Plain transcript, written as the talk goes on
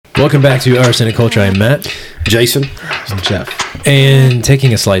Welcome back to Arsenic Culture. I'm Matt. Jason. And Jeff. And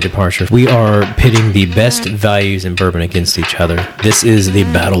taking a slight departure, we are pitting the best values in bourbon against each other. This is the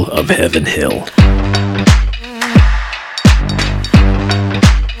Battle of Heaven Hill.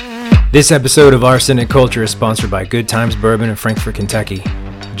 This episode of Arsenic Culture is sponsored by Good Times Bourbon in Frankfort, Kentucky.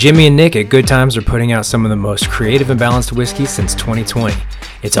 Jimmy and Nick at Good Times are putting out some of the most creative and balanced whiskey since 2020.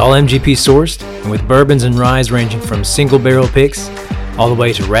 It's all MGP sourced, and with bourbons and ryes ranging from single barrel picks all the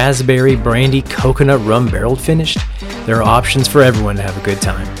way to raspberry, brandy, coconut, rum barreled finished, there are options for everyone to have a good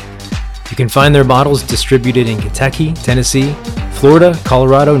time. You can find their bottles distributed in Kentucky, Tennessee, Florida,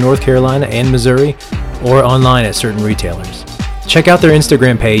 Colorado, North Carolina, and Missouri, or online at certain retailers. Check out their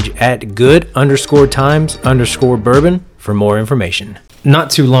Instagram page at good_times_bourbon for more information.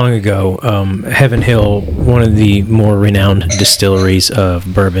 Not too long ago, Heaven Hill, one of the more renowned distilleries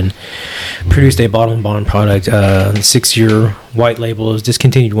of bourbon, produced a bottle and bond product. 6-year white label. It was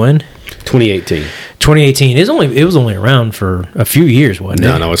discontinued when? 2018. 2018. It was only around for a few years, wasn't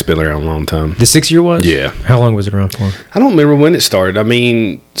it? No, it's been around a long time. The 6-year was? Yeah. How long was it around for? I don't remember when it started. I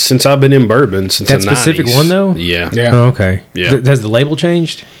mean, since I've been in bourbon, since that the 90s. specific one, though? Yeah. Oh, okay. Yeah. Has the label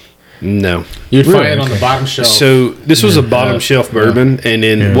changed? No. You'd Really? find it on the bottom shelf. So this was a bottom shelf bourbon, and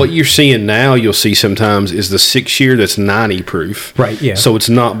then what you're seeing now, you'll see sometimes is the 6-year that's 90 proof. Right, yeah. So it's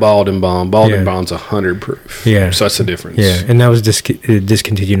not balled and bond. Balled and Yeah. bond's 100 proof. Yeah. So that's the difference. Yeah, and that was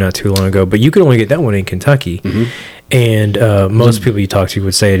discontinued not too long ago. But you could only get that one in Kentucky. Mm-hmm. And most people you talk to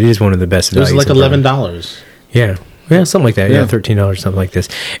would say it is one of the best it was values like in bourbon. $11. Yeah, something like that. Yeah, $13, something like this.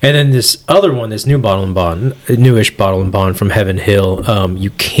 And then this other one, this new bottle and bond, newish bottle and bond from Heaven Hill, you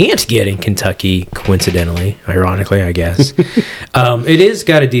can't get in Kentucky, coincidentally, ironically, I guess. It is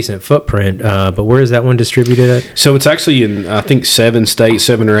got a decent footprint, but where is that one distributed at? So it's actually in, I think, 7 states,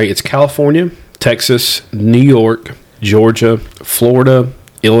 7 or 8. It's California, Texas, New York, Georgia, Florida,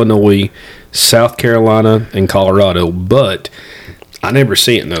 Illinois, South Carolina, and Colorado. But I never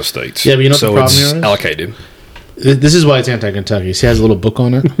see it in those states. Yeah, but you know what so the problem it's is? allocated. This is why it's anti-Kentucky. See, it has a little book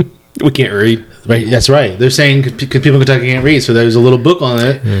on it. We can't read. Right, that's right. They're saying because people in Kentucky can't read, so there's a little book on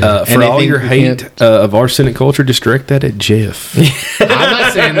it. For all your hate of Arsenic Culture, just direct that at Jeff. I'm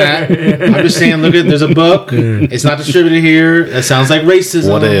not saying that. I'm just saying, look, there's a book. It's not distributed here. That sounds like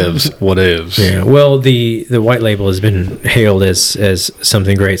racism. Whatevs. Yeah, well, the white label has been hailed as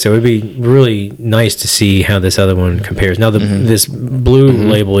something great, so it would be really nice to see how this other one compares. Now, this blue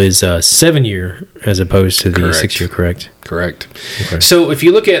label is 7-year as opposed to the Correct. 6-year, correct? Correct. Okay. So if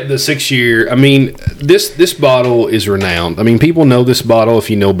you look at the 6-year, I mean, this bottle is renowned. I mean, people know this bottle if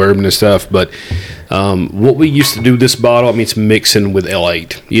you know bourbon and stuff, but what we used to do this bottle, I mean, it's mixing with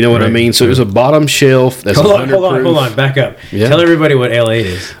L8. You know what I mean? So there's a bottom shelf that's Hold 100 proof. on, back up. Yeah. Tell everybody what L8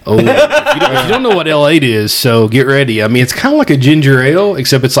 is. Oh, if you don't know what L8 is, so get ready. I mean, it's kind of like a ginger ale,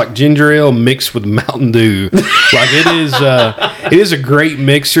 except it's like ginger ale mixed with Mountain Dew. Like it is a great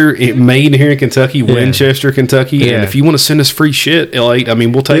mixer. It made here in Kentucky, Winchester, Kentucky. Yeah. And if you want to send us free shit, L8, I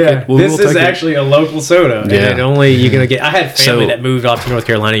mean, we'll take it. This we'll is take actually a local soda. Yeah. And only you're gonna get. I had family So- that moved off to North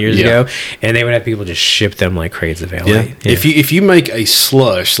Carolina years Yeah. ago, and they would have people just ship them like crates of L8. Yeah. If you make a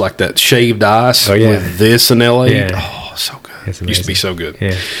slush like that shaved ice with this and L8, oh, so good. It's It used to be amazing. so good.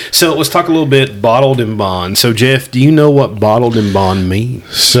 Yeah. So let's talk a little bit bottled and bond. So Jeff, do you know what bottled and bond means?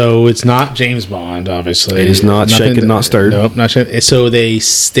 So it's not James Bond, obviously. It is not shaken, not stirred. Nope, not shaken. So they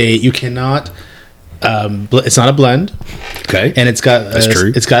state you cannot. It's not a blend, Okay. and it's got That's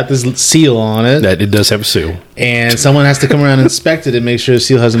true. It's got this seal on it, That it does have a seal. and someone has to come around and inspect it and make sure the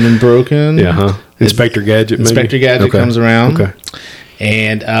seal hasn't been broken. Yeah, huh? Inspector Gadget, maybe? Inspector Gadget Okay. comes around. Okay.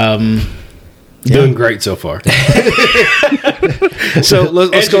 And Doing great so far. So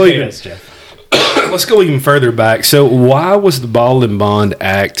let's go Educate even us, Jeff. let's go even further back. So why was the Bottled and Bond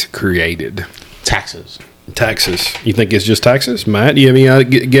Act created? taxes. Taxes. You think it's just taxes? Matt, do you have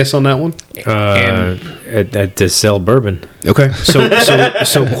any guess on that one? To sell bourbon. Okay.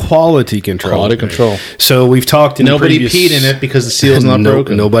 So quality control. Quality control. So we've talked in Nobody previous... peed in it because the seal's not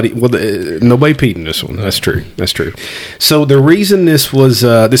broken. Nobody peed in this one. That's true. That's true. So the reason this was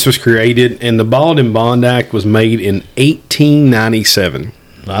created and the Bottled and Bond Act was made in 1897.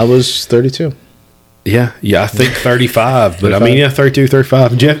 I was 32. Yeah, I think 35, but 35. I mean, 32,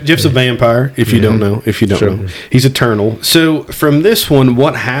 35. Jeff's a vampire, if you don't know. Know. He's eternal. So from this one,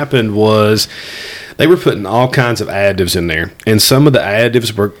 what happened was they were putting all kinds of additives in there, and some of the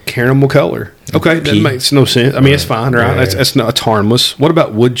additives were caramel color. Okay, that makes no sense. I mean, it's fine, right? That's not, it's harmless. What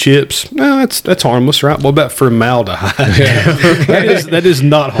about wood chips? No, that's harmless, right? What about formaldehyde? that is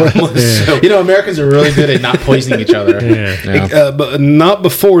not harmless. So, You know, Americans are really good at not poisoning each other. but not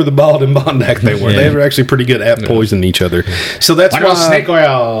before the Bald and Bond Act. They were. They were actually pretty good at poisoning each other. So that's What why about snake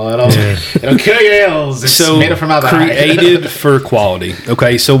oil? It'll kill your nails. It's made of formaldehyde. created for quality.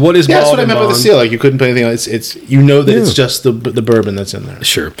 Okay, so what is Yeah, that's Bald what I and meant Bond? with the seal. Like, you couldn't put anything else. It's you know that it's just the bourbon that's in there.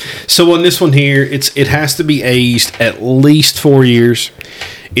 Sure. So on this one here, it has to be aged at least 4 years.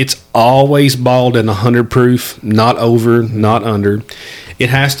 It's always bottled in 100 proof, not over, not under. It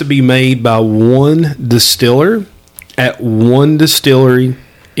has to be made by one distiller at one distillery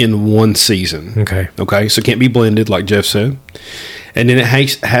in one season. Okay. Okay, so it can't be blended like Jeff said. And then it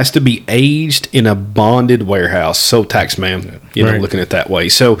has to be aged in a bonded warehouse. So tax man, looking at it that way.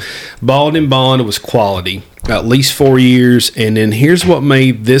 So Bald and Bond was quality, at least 4 years. And then here's what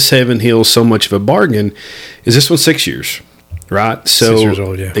made this Heaven Hill so much of a bargain is this one's 6 years, right? So 6 years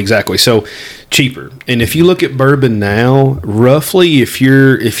old, yeah. Exactly. So cheaper. And if you look at bourbon now, roughly if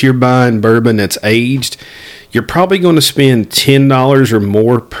you're buying bourbon that's aged, you're probably going to spend $10 or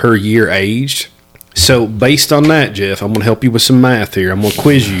more per year aged. So based on that, Jeff, I'm going to help you with some math here. I'm going to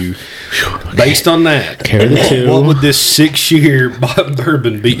quiz you. Based on that, Carry the two. what would this 6 year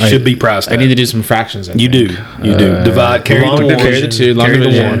bourbon should be priced at? I need to do some fractions. You do. Divide, carry the one. Carry the two. Long Carry the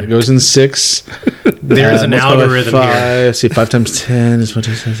division. one. It goes in 6. There is an algorithm here. Let's see, 5 times 10 is what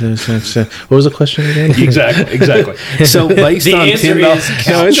was the question again? Exactly. So based The on answer $10, is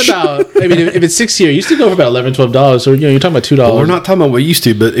No, it's about. I mean, if it's 6 years, you used to go for about $11, $12. So you're talking about $2. we're not talking about what we used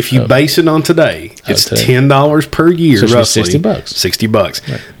to, but if you base it on today, it's today. $10 per year, So it should be roughly. $60.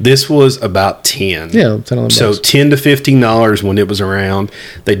 $60. This was about 10. Yeah, 10, 11 So bucks. $10 to $15 when it was around.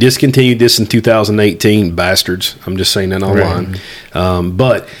 They discontinued this in 2018. Bastards. I'm just saying that online.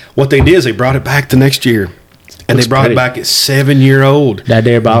 But what they did is they brought it back the next year. And Looks they brought pretty. it back at 7-year-old. That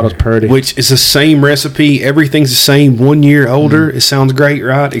there bottle's pretty. Which is the same recipe. Everything's the same. 1 year older. It sounds great,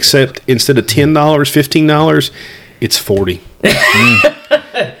 right? Except instead of $10, $15, it's $40.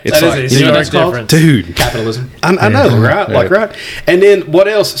 It's That is a you know what stark that's called? difference. dude. capitalism. I know, right? Like, right? And then what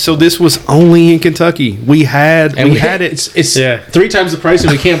else? So this was only in Kentucky. We had it. It's Yeah. 3 times the price,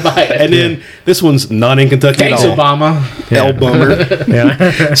 and we can't buy it. And then this one's not in Kentucky Thanks, at all. Obama. Hell bummer.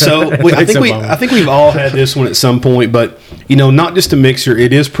 Yeah. So I think we've all had this one at some point, but not just a mixer.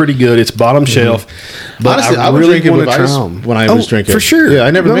 It is pretty good. It's bottom shelf. But Honestly, I would drink it wanna with try ice 'em. when I was drinking. for sure. Yeah,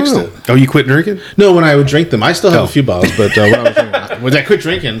 I never mixed it. Oh, you quit drinking? No, when I would drink them, I still have Oh. a few bottles. But when I was drinking, when I quit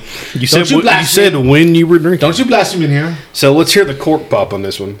drinking, You Don't said you you blaspheme. said when you were drinking. don't you blaspheme in here? So let's hear the cork pop on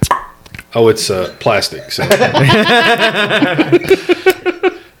this one. Oh, it's plastic. So.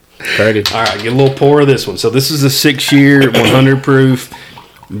 Pretty. All right, get a little pour of this one. So this is a 6 year, 100 proof,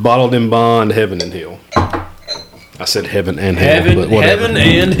 bottled in Bond, Heaven and Hill. I said Heaven and Hill, Heaven, but whatever. Heaven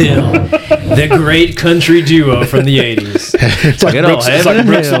and Hill, the great country duo from the '80s. It's like Brooks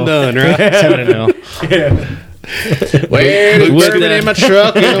and Dunn, right? Heaven and Hill. Where there's With bourbon the- in my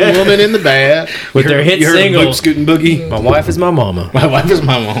truck and a woman in the back. With their hit You heard of single, Boop Scootin' Boogie? "My Wife Is My Mama." My wife is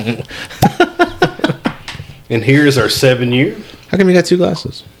my mom. And here's our 7 year. How come you got 2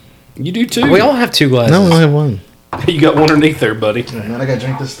 glasses? You do too. We all have 2 glasses. No, we only have one. You got one underneath there, buddy. Man, I gotta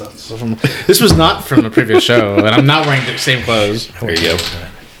drink this stuff. This was not from the previous show, and I'm not wearing the same clothes. There you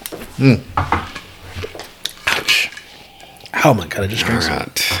go. Ouch. Oh my god, I just drank some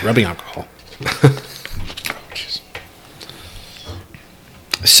Right. rubbing alcohol.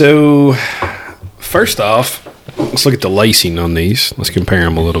 So, first off, let's look at the lacing on these. Let's compare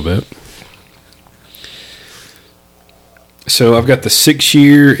them a little bit. So, I've got the 6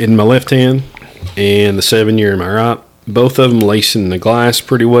 year in my left hand and the 7 year in my right. Both of them lacing the glass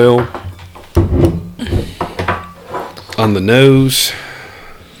pretty well. On the nose,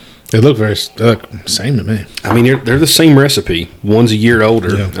 They look same to me. I mean, they're the same recipe. One's a year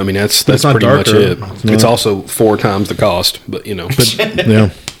older. Yeah. I mean, that's But it's not pretty much darker. it. It's It's not. also 4 times the cost, but Yeah.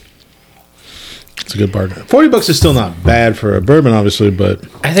 It's a good bargain. $40 is still not bad for a bourbon, obviously, but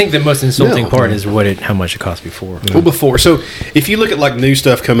I think the most insulting No. part is how much it cost before. Well, before. So, if you look at like new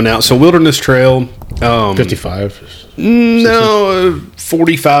stuff coming out, so Wilderness Trail, 55. no,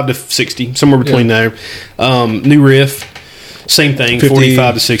 45 to 60, somewhere between there. New Riff, same thing, 50.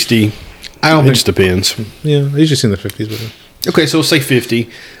 45 to 60. I don't It think. just depends. Yeah, I usually see in the 50s. But Okay, so we'll say 50.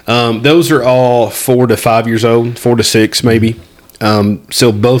 Those are all 4 to 5 years old, 4 to 6 maybe.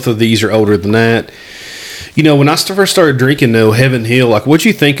 So both of these are older than that. When I first started drinking, though, Heaven Hill, like, what'd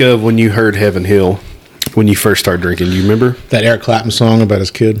you think of when you heard Heaven Hill when you first started drinking? Do you remember? that Eric Clapton song about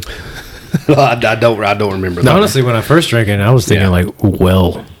his kid. I don't remember that. Honestly, when I first drank it, I was thinking Yeah. like,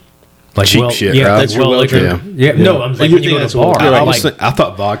 well, like cheap shit, yeah, right? that's well liquor. Yeah. No, I'm like when you go to a bar. I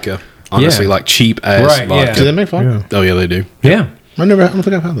thought vodka. Honestly, like cheap ass vodka. Yeah. Do they make vodka? Oh yeah, they do. Yeah. I don't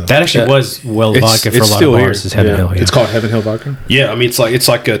think I've had that. That actually was vodka for a lot of bars. Is Heaven Hill. Yeah. It's called Heaven Hill vodka. Yeah, I mean it's like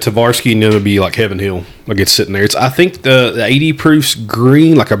a Tavarsky, and then it'd be like Heaven Hill. Like it's sitting there. I think the 80 proof's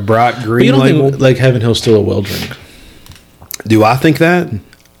green, like a bright green You don't label. think like Heaven Hill's still a well drink? Do I think that?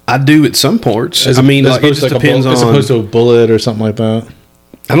 I do at some ports. I mean, like, it just depends on. As opposed to a Bullet or something like that.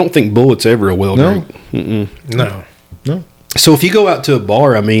 I don't think Bullet's ever a well drink. No. So if you go out to a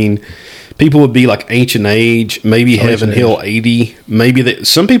bar, I mean, people would be like Ancient Age, maybe Heaven Hill 80. Maybe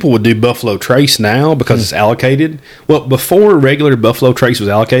some people would do Buffalo Trace now because it's allocated. Well, before regular Buffalo Trace was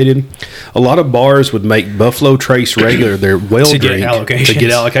allocated, a lot of bars would make Buffalo Trace regular their well To drink to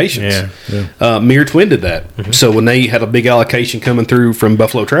get allocations. Yeah. Mirror Twin did that. So when they had a big allocation coming through from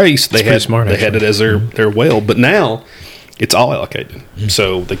Buffalo Trace, they had it as their well. But now it's all allocated.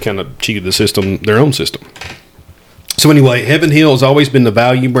 So they kind of cheated the system, their own system. So anyway, Heaven Hill has always been the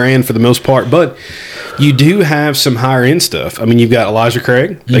value brand for the most part, but you do have some higher end stuff. I mean, you've got Elijah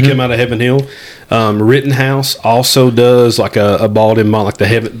Craig. They come out of Heaven Hill. Rittenhouse also does like a balled in malt, like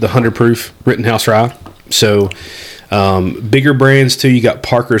the 100 proof Rittenhouse rye. So bigger brands too. You got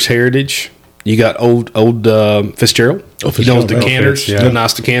Parker's Heritage. You got old Fitzgerald. Those decanters, the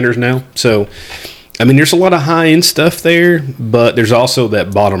nice decanters now. So I mean, there's a lot of high end stuff there, but there's also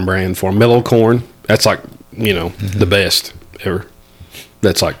that bottom brand for Mellow Corn. That's like, the best ever.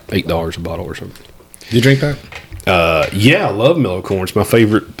 That's like $8 a bottle or something. Do you drink that? Yeah, I love Mellow Corn. It's my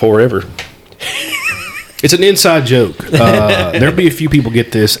favorite pour ever. It's an inside joke. There'll be a few people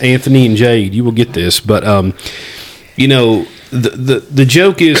get this. Anthony and Jade, you will get this. But, the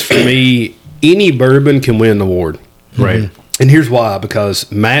joke is for me, any bourbon can win an award. Right. And here's why.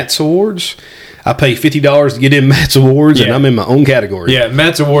 Because Matt's Awards, I pay $50 to get in Matt's Awards, and I'm in my own category. Yeah,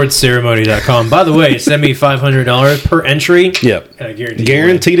 Matt'sAwardsCeremony.com. By the way, send me $500 per entry. Yep. And I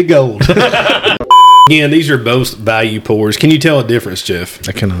guarantee to gold. Again, these are both value pours. Can you tell a difference, Jeff?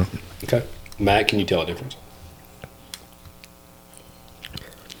 I cannot. Okay. Matt, can you tell a difference?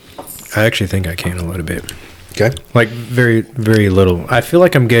 I actually think I can a little bit. Okay. Like very, very little. I feel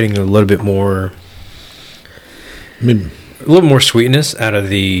like I'm getting a little bit more, a little more sweetness out of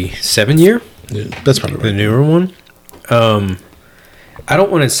the 7-year. Yeah, that's probably right. The newer one. I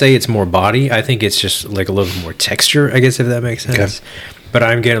don't want to say it's more body. I think it's just like a little bit more texture, I guess, if that makes sense. Okay. But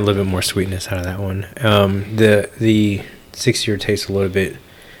I'm getting a little bit more sweetness out of that one. The 6-year tastes a little bit,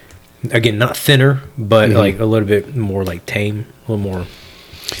 again, not thinner, but like a little bit more like tame, a little more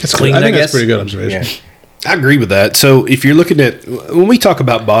clean, I think guess. that's pretty good observation. Yeah. I agree with that. So if you're looking at, when we talk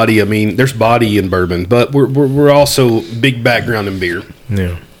about body, I mean, there's body in bourbon, but we're also big background in beer.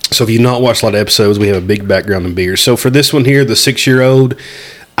 Yeah. So if you've not watched a lot of episodes, we have a big background in beer. So for this one here, the 6-year-old,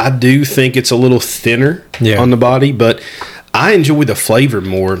 I do think it's a little thinner on the body, but I enjoy the flavor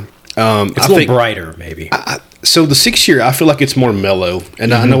more. It's a little brighter, maybe. So the 6-year, I feel like it's more mellow,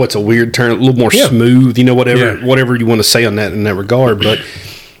 and I know it's a weird term, a little more smooth. Whatever you want to say on that in that regard, but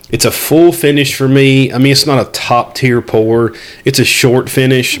it's a full finish for me. I mean, it's not a top tier pour. It's a short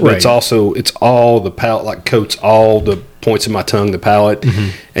finish, but it's all the palate, like coats all the points of my tongue, the palate.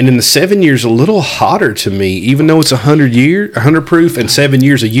 And then the 7 years a little hotter to me, even though it's 100 proof, and 7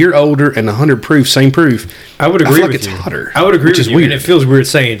 years a year older, and 100 proof, same proof. I would agree with it's you. Hotter. I would agree with you, weird. and it feels weird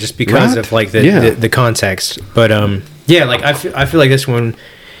saying it just because of like the context. But like I feel like this one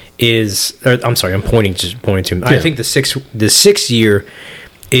is. I'm sorry, I'm pointing to him. I think the 6-year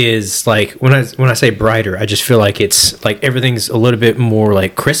is like when I say brighter, I just feel like it's like everything's a little bit more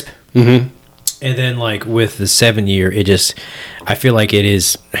like crisp. And then like with the 7-year, I feel like it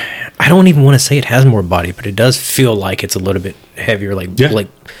is, I don't even want to say it has more body, but it does feel like it's a little bit heavier, like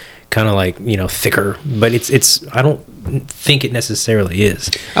kind of like, thicker, but it's, I don't think it necessarily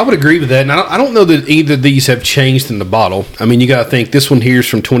is. I would agree with that. And I don't know that either of these have changed in the bottle. I mean, you got to think this one here is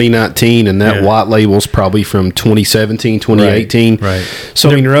from 2019 and that white label's probably from 2017, 2018. Right.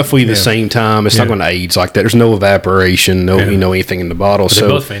 So, I mean, roughly the same time. It's not going to age like that. There's no evaporation, anything in the bottle. But they're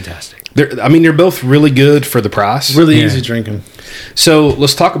both fantastic. They're both really good for the price. Really easy drinking. So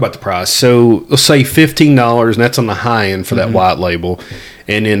let's talk about the price. So let's say $15, and that's on the high end for that white label,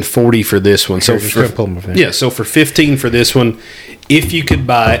 and then $40 for this one. So for $15 for this one, if you could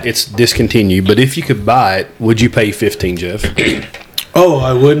buy it, it's discontinued. But if you could buy it, would you pay $15, Jeff? Oh,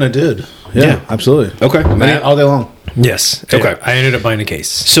 I would, and I did. Yeah, absolutely. Okay, Matt, all day long. Yes. Okay. I ended up buying a case.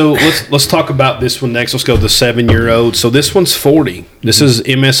 So let's talk about this one next. Let's go to the 7-year-old. So this one's $40. This is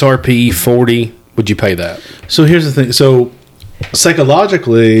MSRP $40. Would you pay that? So here's the thing. So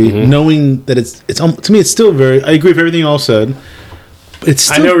psychologically, knowing that it's to me, it's still very. I agree with everything you all said.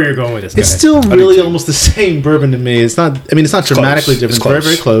 It's I still, know where you're going with this. it's guy. still really almost the same bourbon to me. It's not. I mean, it's not dramatically close. different. It's It's very, close.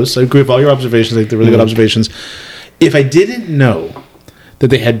 very close. I agree with all your observations. I think they're really good observations. If I didn't know that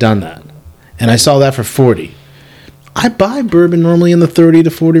they had done that, and I saw that for 40, I buy bourbon normally in the 30 to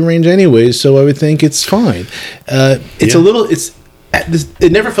 40 range anyways, so I would think it's fine. It's a little.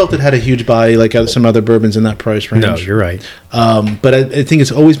 It never felt it had a huge body like some other bourbons in that price range. No, you're right. But I think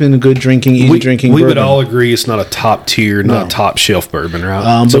it's always been a good drinking, easy drinking. We bourbon. would all agree it's not a top tier, not a top shelf bourbon,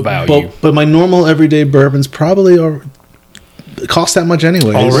 right? It's a value. But my normal everyday bourbons probably cost that much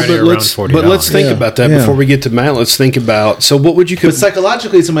anyway. Already around $40. But let's think Yeah, about that yeah. before we get to Matt. Let's think about. So what would you? But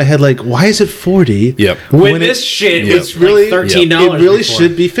psychologically, it's in my head like, why is it 40? Yep. When When this shit yeah. was It's really like $13. It really before.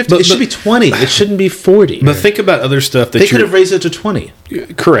 should be 50. But- It should be 20. It shouldn't be 40. But think about other stuff that they you could have raised it to 20.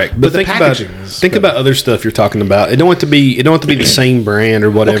 correct. But the think about packaging is think better. about other stuff you're talking about. It don't have to be the same brand or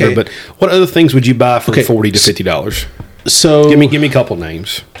whatever. Okay. But what other things would you buy for Okay. $40 to $50? So Give me a couple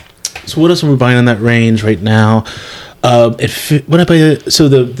names. So what else are we buying in that range right now? What I buy? So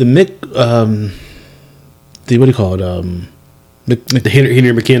the Mick, the what do you call it? The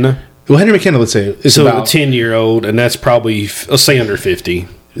Henry McKenna. Well, Henry McKenna, let's say, is So about a 10-year-old, and that's probably let's say under 50.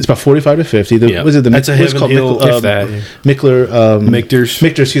 it's about 45 to 50. Yeah. Was it the That's a what's it Heaven called? Hill, if that. Mickler, Michter's.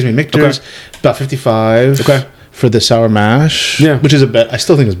 Michter, excuse me, Michter's about 55. Okay. For the sour mash, Yeah. which is I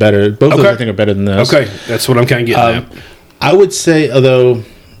still think it's better. Both of them I think are better than this. Okay, that's what I'm kind of getting at. I would say, although,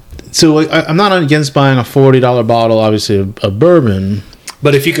 so I'm not against buying a $40 bottle, obviously, of bourbon.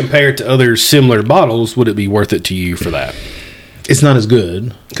 But if you compare it to other similar bottles, would it be worth it to you for that? It's not as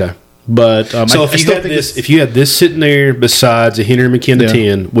good, Okay. but So if you had this sitting there besides a Henry McKenna Yeah.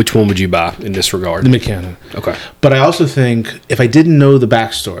 10, which one would you buy in this regard? the McKenna. Okay. But I also think if I didn't know the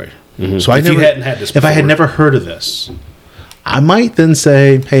backstory, so If you hadn't had this if I had before. never heard of this, I might then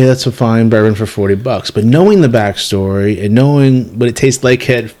say, "Hey, that's a fine bourbon for $40." But knowing the backstory and knowing what it tastes like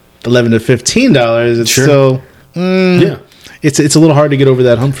at $11 to $15, it's Sure. still Yeah. it's a little hard to get over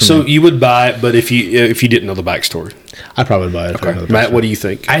that hump for So me. you would buy it, but if you didn't know the backstory, I'd probably buy it. If I know the Matt, backstory. what do you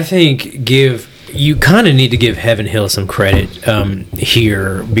think? I think you kind of need to give Heaven Hill some credit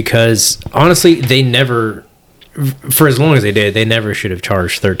here because honestly, they never, for as long as they did, they never should have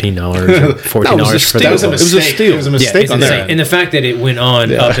charged $13 or $14 That was a for steal. that. It was a It was a mistake. steal. It was a Yeah, mistake it's on insane. their end. And the fact that it went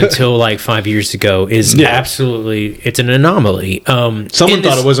on up until like 5 years ago is absolutely, it's an anomaly. Someone in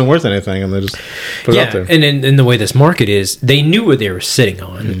thought this- it wasn't worth anything, and they just put it out there. and in the way this market is, they knew what they were sitting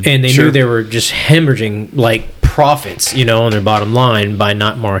on, and they knew they were just hemorrhaging like profits, on their bottom line by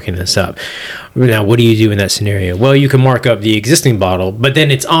not marking this up. Now, what do you do in that scenario? Well, you can mark up the existing bottle, but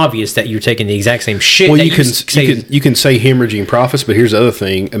then it's obvious that you're taking the exact same shit. Well, that you can say hemorrhaging profits, but here's the other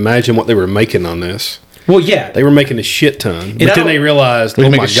thing. Imagine what they were making on this. Well, yeah, They were making a shit ton, but I then don't- they realized, We oh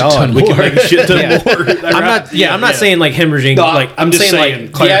can my make a shit god, ton we can more. make a shit ton Yeah. more. I'm not saying like hemorrhaging. No, like I'm just saying, like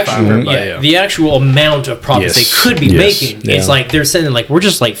the clarify actual, for everybody, the actual amount of profits Yes. they could be Yes. making. Yeah. It's like they're saying like we're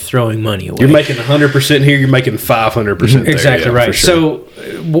just like throwing money away. You're making 100% here. You're making 500% there. Exactly yeah, right. for sure. So,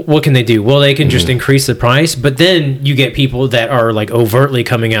 what can they do? Well, they can just increase the price, but then you get people that are like overtly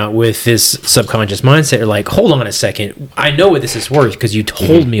coming out with this subconscious mindset. Are like, hold on a second, I know what this is worth because you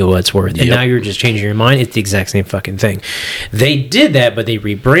told me what it's worth, and Yep. now you're just changing your mind. It's the exact same fucking thing. They did that, but they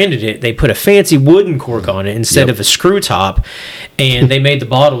rebranded it. They put a fancy wooden cork on it instead of a screw top, and they made the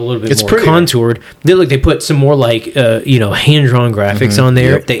bottle a little bit It's more prettier. contoured. They put some more like hand drawn graphics on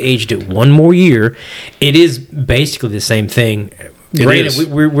there. Yep. They aged it one more year. It is basically the same thing. It Granted, is.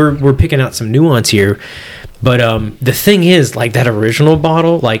 we're picking out some nuance here, but the thing is, like that original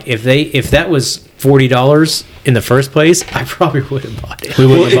bottle, like if that was $40 in the first place, I probably would have bought it.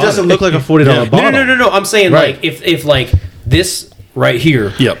 Well, it doesn't look like a $40 bottle. No. I'm saying Right. like if like this right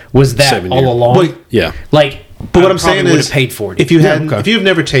here Yep. was that 7 all year. along. Wait. Yeah. Like, But what I I'm saying probably would is, have paid for it. if you had, okay. if you've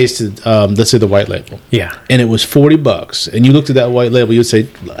never tasted, let's say the white label, yeah. and it was $40, and you looked at that white label, you would say,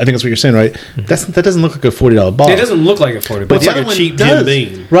 I think that's what you're saying, right? That doesn't look like a $40 bottle. It doesn't look like a $40, But but the like other a one cheap does,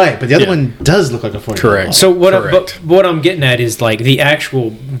 Jim Beam. right? But the other Yeah. one does look like a $40. Correct. bottle. So Correct. what I'm getting at is like the actual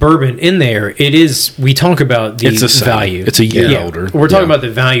bourbon in there. It is, we talk about the It's the same. value. It's a year older. We're talking Yeah. about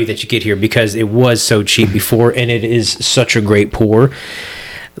the value that you get here because it was so cheap before, and it is such a great pour.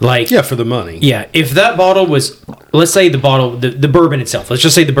 Like Yeah, for the money. yeah, if that bottle was, let's say the bottle, the bourbon itself, let's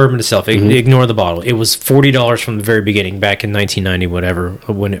just say the bourbon itself, ignore the bottle. It was $40 from the very beginning, back in 1990, whatever,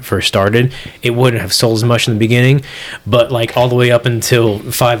 when it first started. It wouldn't have sold as much in the beginning, but like all the way up until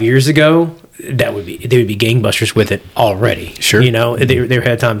 5 years ago, they would be gangbusters with it already. Sure. There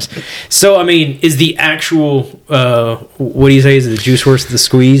had times. So I mean, is the actual what do you say? Is the juice worth the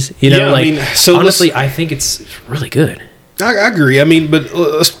squeeze? Yeah, I mean, so honestly, I think it's really good. I agree. I mean, but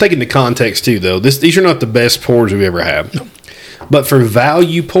let's take into context too, though. These are not the best pours we've ever had. But for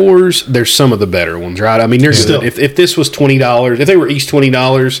value pours, there's some of the better ones, right? I mean, there's Still. if this was $20, if they were each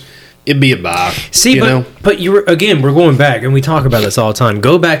 $20, it'd be a buy. See, but we're going back, and we talk about this all the time.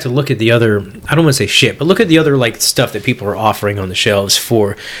 Go back to look at the other, I don't want to say shit, but look at the other like stuff that people are offering on the shelves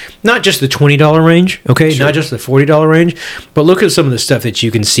for not just the $20 range, okay, not just the $40 range, but look at some of the stuff that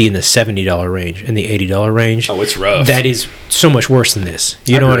you can see in the $70 range and the $80 range. Oh, it's rough. That is so much worse than this.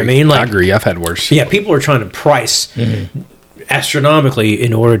 You know what I mean? I agree. I've had worse. Yeah, people are trying to price astronomically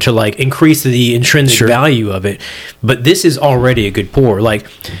in order to like increase the intrinsic value of it, but this is already a good pour. Like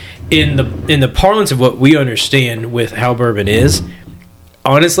in the parlance of what we understand with how bourbon is,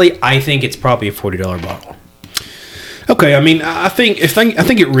 honestly, I think it's probably a $40 bottle. Okay, I mean, I think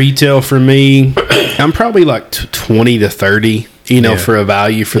at retail for me, I'm probably like 20 to 30, for a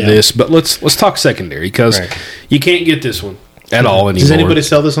value for this. But let's talk secondary because you can't get this one at all anymore. Does anybody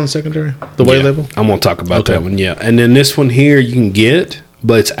sell this on secondary? The white label? I'm going to talk about that one. Yeah, and then this one here you can get,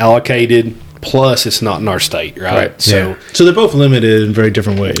 but it's allocated. Plus, it's not in our state, right? So they're both limited in very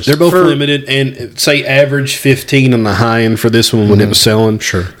different ways. They're both limited, and say average 15 on the high end for this one when it was selling.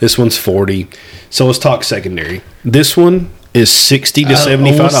 Sure. This one's 40. So let's talk secondary. This one is $60 to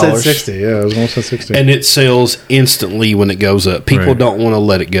 $75. Almost said 60. Yeah, I was almost at 60. And it sells instantly when it goes up. People don't want to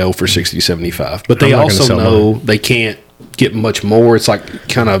let it go for 60 to 75. But they also know they can't get much more. It's like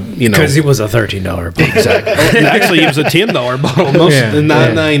kind of, because it was a $13 bottle. Exactly. Actually, it was a $10 bottle, most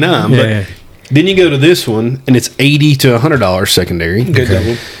 $9.99. But then you go to this one, and it's $80 to $100 secondary. Good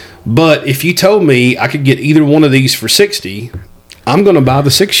double. But if you told me I could get either one of these for $60, I'm going to buy the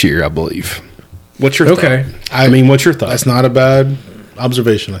 6-year, I believe. What's your thought? I mean, what's your thought? That's not a bad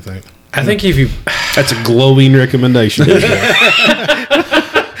observation, I think. I think if you... That's a glowing recommendation.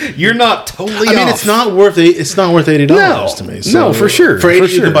 You're not totally I mean, off. it's not worth $80 to me. No, for sure. For $80,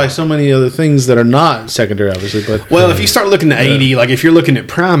 you you can buy so many other things that are not secondary, obviously. But if you start looking at 80, like if you're looking at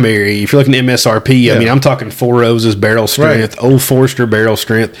primary, if you're looking at MSRP, I mean, I'm talking Four Roses barrel strength, Old Forester barrel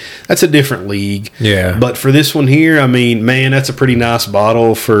strength. That's a different league. Yeah. But for this one here, I mean, man, that's a pretty nice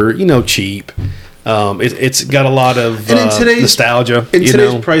bottle for, cheap. It's got a lot of nostalgia. In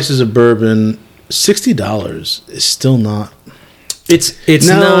today's prices of bourbon, $60 is still not... It's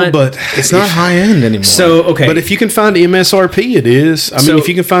not high end anymore. So okay, but if you can find MSRP, it is. I mean, if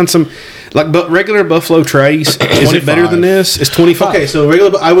you can find some regular Buffalo Trace, is it better than this? It's 25. Okay, so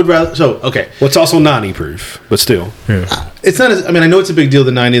regular. I would rather. So okay, well, it's also 90 proof, but still, it's not. I mean, I know it's a big deal.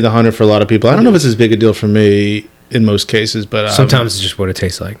 The 90, the 100 for a lot of people. I don't know if it's as big a deal for me in most cases, but sometimes it's just what it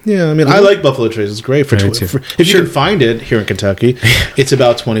tastes like. Yeah, I mean, I like Buffalo Trace. It's great if you can find it here in Kentucky. It's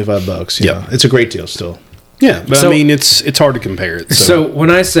about $25. Yeah, it's a great deal still. Yeah, but I mean, it's hard to compare it. So when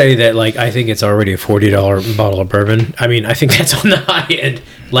I say that, like, I think it's already a $40 bottle of bourbon, I mean, I think that's on the high end.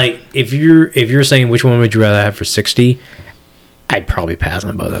 Like, if you're saying which one would you rather have for $60, I'd probably pass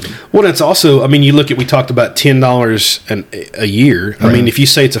on both of them. Well, that's also, I mean, we talked about $10 a year. Right. I mean, if you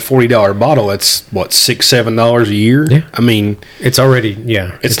say it's a $40 bottle, that's what, $6, $7 a year. Yeah. I mean, it's already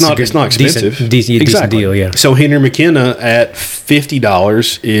it's not expensive. Decent deal. Yeah. So Henry McKenna at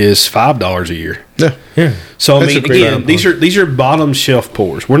 $50 is $5 a year. Yeah. So I mean, again, these are bottom shelf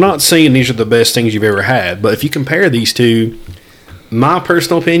pours. We're not saying these are the best things you've ever had, but if you compare these two, my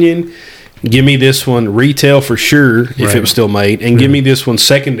personal opinion. Give me this one retail for sure if it was still made, and give me this one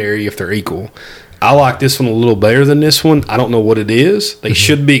secondary if they're equal. I like this one a little better than this one. I don't know what it is. They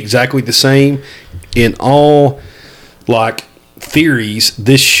should be exactly the same. In all theories,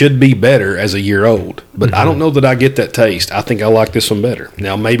 this should be better as a year old. But I don't know that I get that taste. I think I like this one better.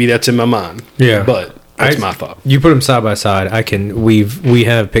 Now maybe that's in my mind. Yeah. But that's my thought. You put them side by side. We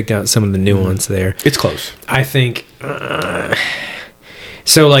have picked out some of the nuance there. It's close. I think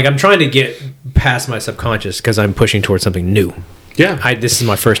so I'm trying to get past my subconscious because I'm pushing towards something new. Yeah. This is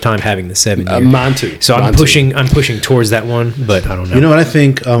my first time having the 7-year. Mine too. So I'm pushing towards that one, but I don't know. You know what I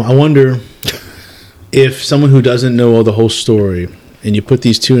think? I wonder if someone who doesn't know the whole story and you put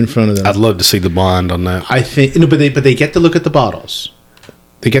these two in front of them. I'd love to see the blind on that. I think but they get to look at the bottles.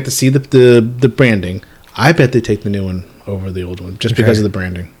 They get to see the branding. I bet they take the new one over the old one just because of the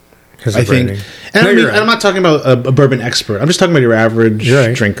branding. I think, and I'm not talking about a bourbon expert. I'm just talking about your average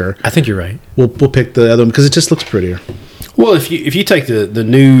drinker. I think you're right. We'll pick the other one because it just looks prettier. Well, if you take the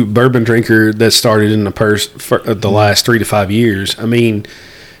new bourbon drinker that started in the last 3 to 5 years, I mean,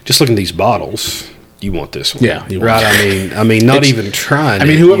 just looking at these bottles, you want this one, right? I mean, not even trying. I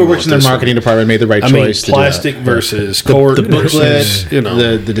mean, whoever works in their marketing department made the right choice. Plastic versus cork, the booklet, versus,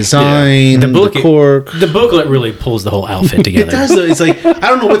 the design, the cork. The booklet really pulls the whole outfit together. It does. It's I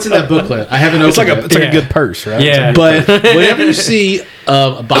don't know what's in that booklet. I haven't opened it. It's like a good purse, right? Yeah. But whenever you see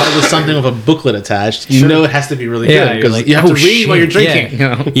a bottle with something with a booklet attached, you know it has to be really Yeah, good you're because like, you have to oh, read while you're shit, drinking.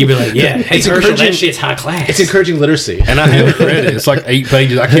 yeah. You know? You'd be like, yeah, hey, It's Herschel, encouraging- that shit's high class. It's encouraging literacy. And I haven't read it. It's like 8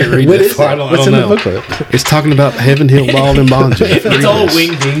 pages. I can't read What that is far. it? I don't, What's I don't in the know. booklet? It's talking about Heaven Hill Ball and Bonja. It's all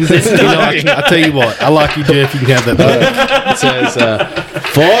wingdings. It's You know, not. I tell you what. I like you, Jeff. You can have that book. It says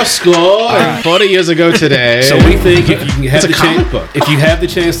 40 years ago today. So we think if you can have It's a the comic chance, book. if you have the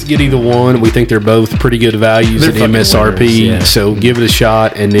chance to get either one, we think they're both pretty good values They're at fucking MSRP. winners, yeah. So give it a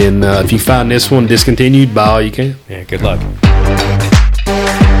shot, and then if you find this one discontinued, buy all you can. Yeah, good luck.